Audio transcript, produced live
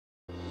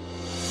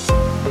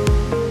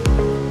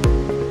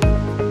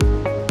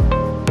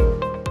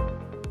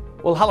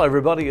Well, hello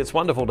everybody. It's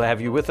wonderful to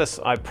have you with us.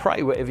 I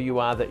pray wherever you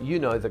are that you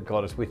know that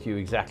God is with you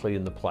exactly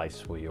in the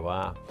place where you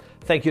are.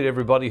 Thank you to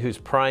everybody who's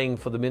praying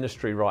for the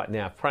ministry right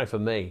now. Pray for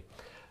me,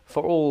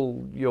 for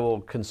all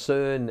your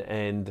concern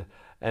and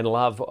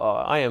love.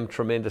 I am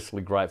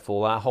tremendously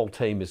grateful. Our whole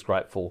team is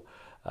grateful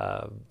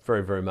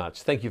very, very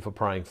much. Thank you for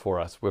praying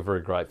for us. We're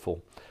very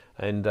grateful.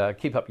 And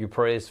keep up your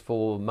prayers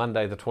for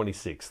Monday the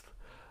 26th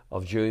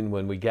of June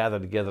when we gather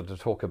together to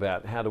talk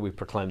about how do we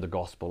proclaim the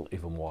gospel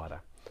even wider.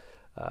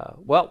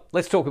 Well,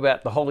 let's talk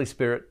about the Holy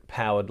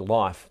Spirit-powered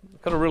life.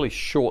 I've got a really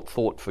short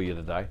thought for you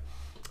today,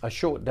 a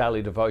short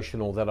daily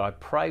devotional that I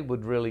pray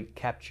would really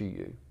capture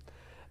you.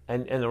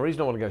 And the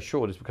reason I want to go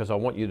short is because I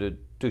want you to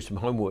do some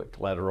homework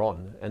later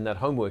on, and that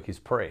homework is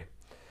prayer.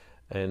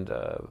 And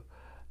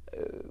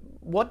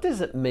what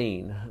does it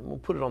mean? We'll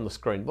put it on the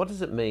screen. What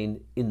does it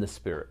mean in the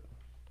Spirit?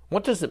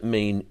 What does it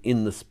mean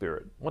in the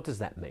Spirit? What does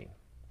that mean?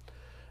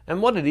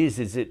 And what it is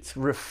it's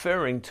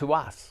referring to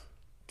us,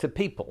 to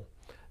people,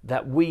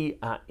 that we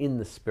are in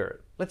the Spirit.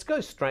 Let's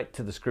go straight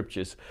to the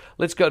scriptures.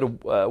 Let's go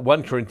to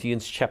 1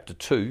 Corinthians chapter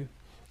 2,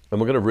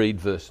 and we're going to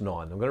read verse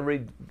 9. I'm going to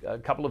read a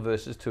couple of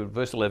verses to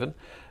verse 11,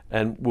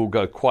 and we'll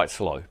go quite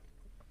slow.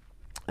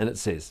 And it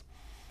says,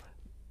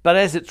 "But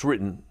as it's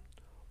written,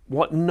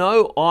 what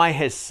no eye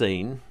has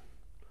seen,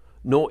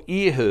 nor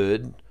ear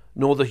heard,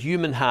 nor the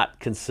human heart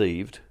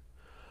conceived,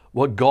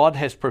 what God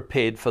has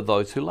prepared for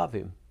those who love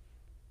him.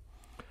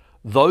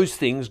 Those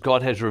things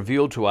God has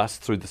revealed to us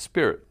through the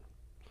Spirit.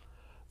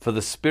 For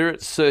the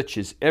Spirit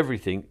searches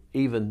everything,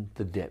 even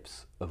the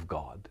depths of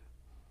God."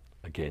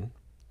 Again.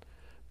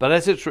 "But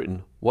as it's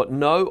written, what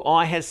no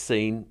eye has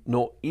seen,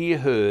 nor ear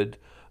heard,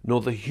 nor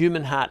the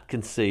human heart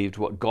conceived,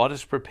 what God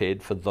has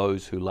prepared for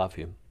those who love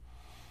him.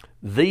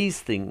 These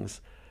things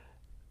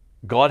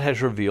God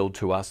has revealed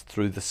to us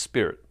through the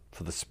Spirit.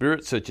 For the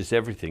Spirit searches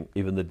everything,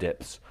 even the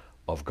depths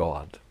of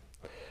God."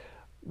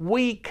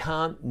 We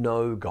can't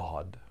know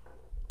God,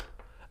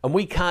 and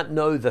we can't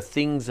know the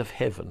things of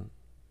heaven.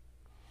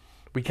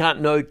 We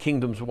can't know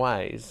kingdom's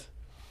ways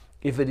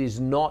if it is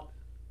not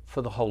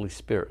for the Holy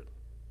Spirit.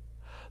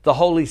 The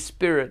Holy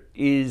Spirit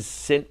is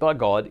sent by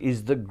God,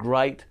 is the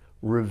great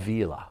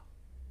revealer.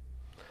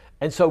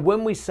 And so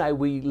when we say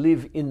we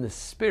live in the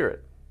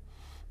Spirit,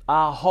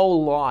 our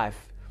whole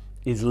life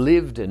is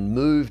lived and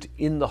moved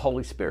in the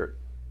Holy Spirit.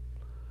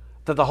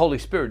 That the Holy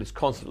Spirit is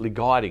constantly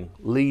guiding,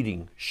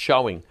 leading,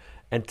 showing,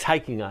 and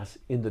taking us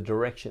in the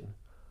direction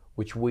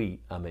which we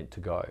are meant to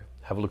go.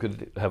 Have a look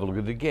at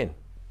it again.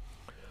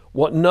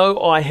 What no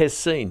eye has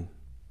seen,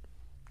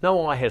 no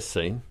ear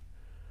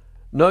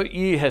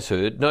has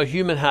heard, no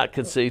human heart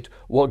conceived,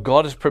 what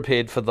God has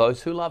prepared for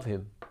those who love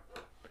him.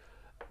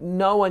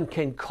 No one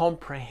can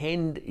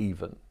comprehend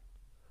even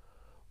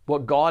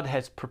what God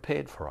has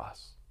prepared for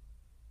us.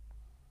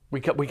 We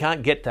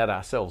can't get that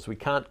ourselves. We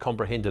can't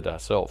comprehend it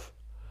ourselves.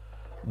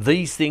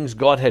 These things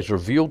God has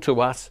revealed to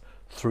us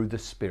through the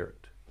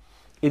Spirit.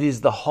 It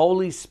is the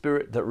Holy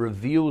Spirit that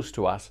reveals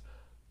to us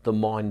the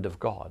mind of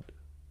God.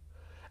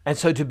 And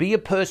so to be a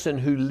person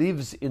who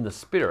lives in the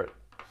Spirit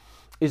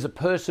is a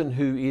person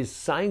who is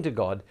saying to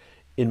God,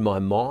 in my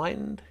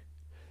mind,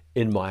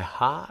 in my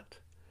heart,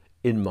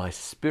 in my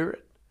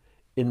spirit,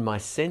 in my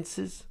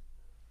senses,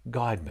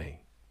 guide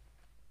me.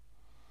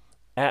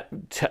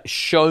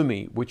 Show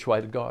me which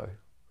way to go.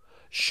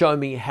 Show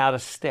me how to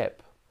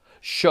step.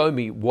 Show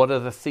me what are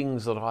the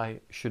things that I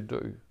should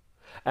do.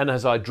 And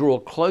as I draw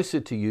closer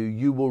to you,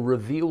 you will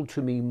reveal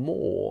to me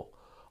more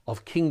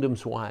of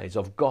kingdom's ways,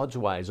 of God's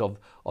ways, of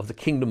the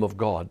kingdom of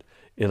God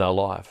in our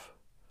life.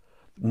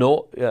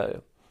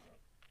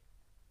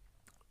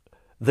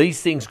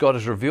 These things God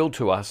has revealed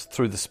to us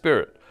through the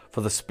Spirit,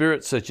 for the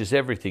Spirit searches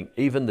everything,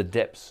 even the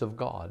depths of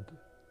God.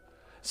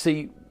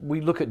 See, we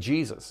look at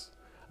Jesus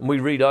and we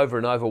read over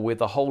and over where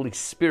the Holy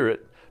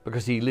Spirit,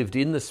 because he lived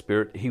in the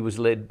Spirit, he was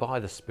led by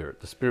the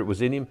Spirit. The Spirit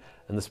was in him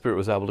and the Spirit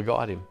was able to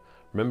guide him.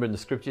 Remember in the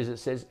scriptures it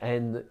says,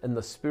 and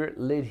the Spirit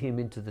led him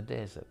into the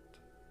desert.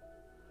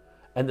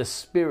 And the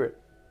Spirit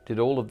did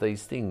all of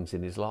these things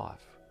in his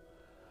life.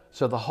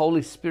 So the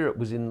Holy Spirit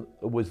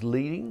was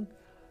leading,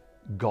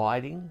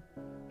 guiding,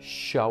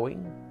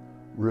 showing,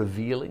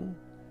 revealing,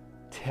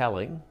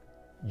 telling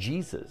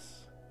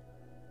Jesus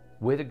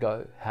where to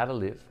go, how to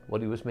live, what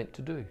he was meant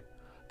to do.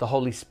 The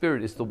Holy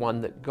Spirit is the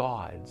one that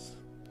guides.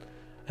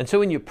 And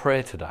so in your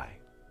prayer today,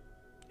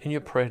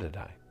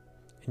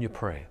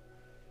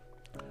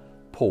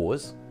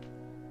 pause,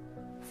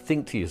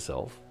 think to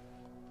yourself,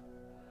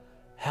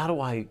 how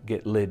do I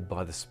get led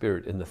by the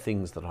Spirit in the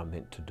things that I'm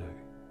meant to do?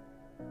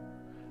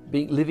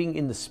 Living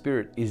in the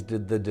Spirit is the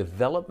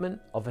development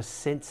of a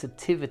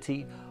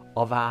sensitivity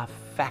of our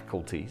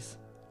faculties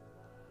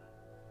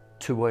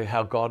to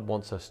how God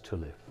wants us to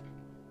live,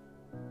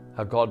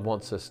 how God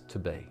wants us to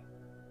be,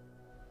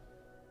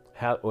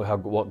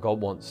 what God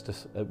wants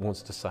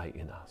to say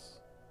in us.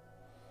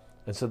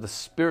 And so the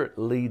Spirit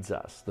leads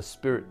us, the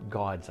Spirit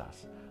guides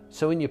us.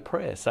 So in your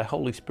prayer, say,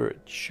 Holy Spirit,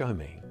 show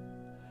me.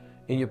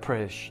 In your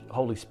prayer,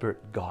 Holy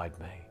Spirit, guide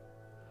me.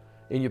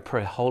 In your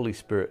prayer, Holy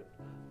Spirit,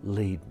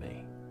 lead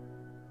me.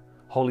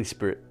 Holy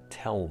Spirit,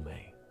 tell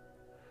me.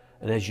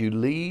 And as you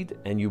lead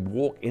and you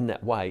walk in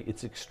that way,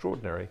 it's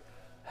extraordinary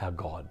how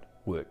God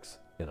works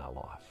in our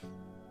life.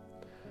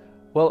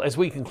 Well, as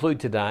we conclude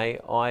today,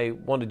 I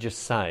want to just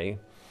say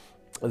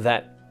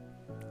that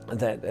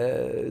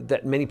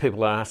many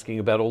people are asking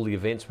about all the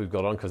events we've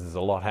got on, because there's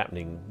a lot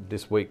happening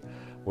this week.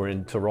 We're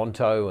in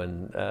Toronto,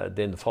 and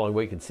then the following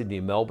week in Sydney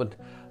and Melbourne.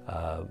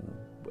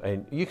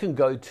 And you can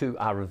go to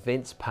our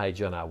events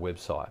page on our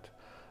website.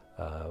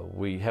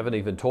 We haven't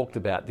even talked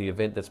about the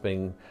event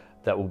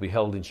that will be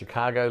held in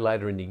Chicago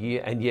later in the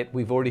year, and yet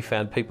we've already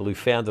found people who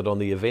found it on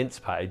the events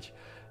page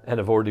and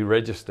have already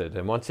registered.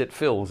 And once it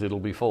fills, it'll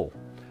be full.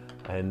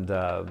 And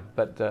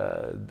but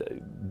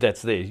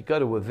that's there. You go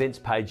to events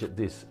page at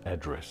this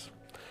address.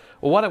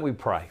 Well, why don't we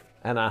pray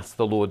and ask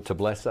the Lord to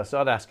bless us?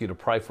 I'd ask you to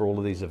pray for all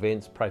of these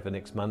events. Pray for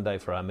next Monday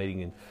for our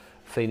meeting in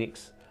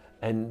Phoenix,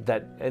 and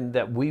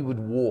that we would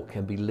walk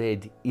and be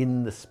led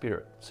in the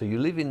Spirit. So you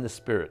live in the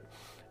Spirit,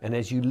 and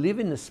as you live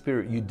in the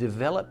Spirit, you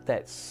develop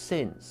that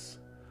sense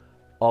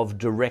of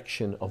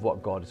direction of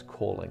what God is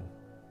calling.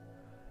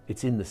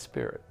 It's in the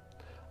Spirit.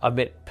 I've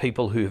met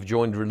people who have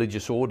joined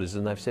religious orders,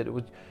 and they've said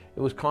it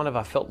was kind of,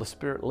 I felt the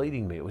Spirit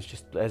leading me. It was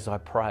just as I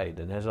prayed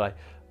and as I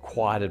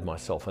quieted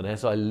myself and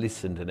as I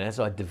listened and as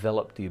I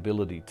developed the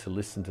ability to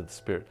listen to the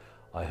Spirit,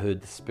 I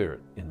heard the Spirit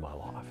in my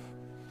life.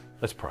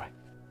 Let's pray.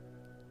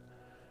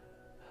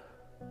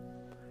 In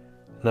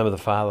the name of the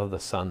Father, the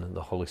Son, and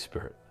the Holy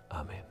Spirit.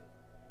 Amen.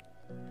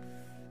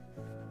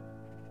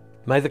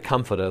 May the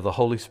Comforter, the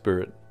Holy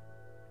Spirit,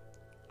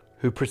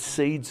 who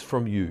proceeds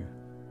from you,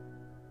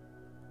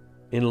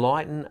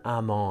 enlighten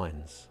our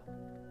minds.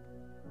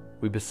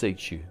 We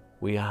beseech you,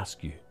 we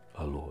ask you,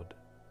 O Lord,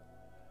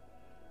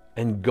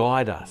 and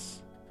guide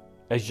us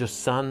as your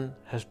Son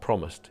has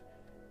promised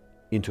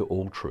into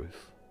all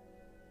truth.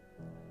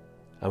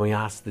 And we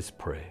ask this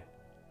prayer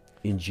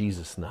in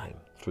Jesus' name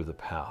through the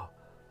power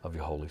of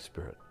your Holy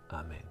Spirit.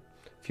 Amen.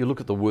 If you look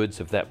at the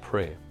words of that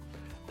prayer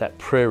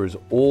is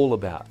all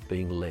about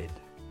being led.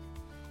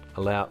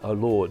 Allow, O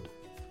Lord,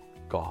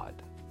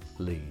 guide,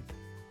 lead.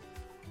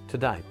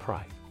 Today,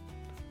 pray.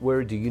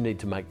 Where do you need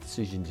to make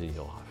decisions in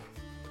your life?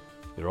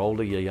 You're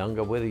older, you're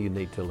younger, whether you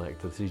need to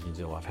make decisions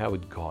in your life, how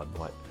would God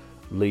might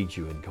lead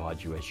you and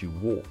guide you as you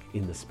walk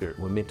in the Spirit?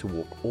 We're meant to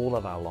walk all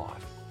of our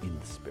life in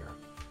the Spirit.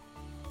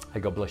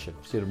 Hey, God bless you.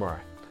 See you tomorrow.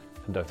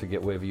 And don't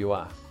forget, wherever you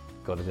are,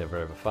 God is never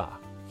ever far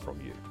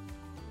from you.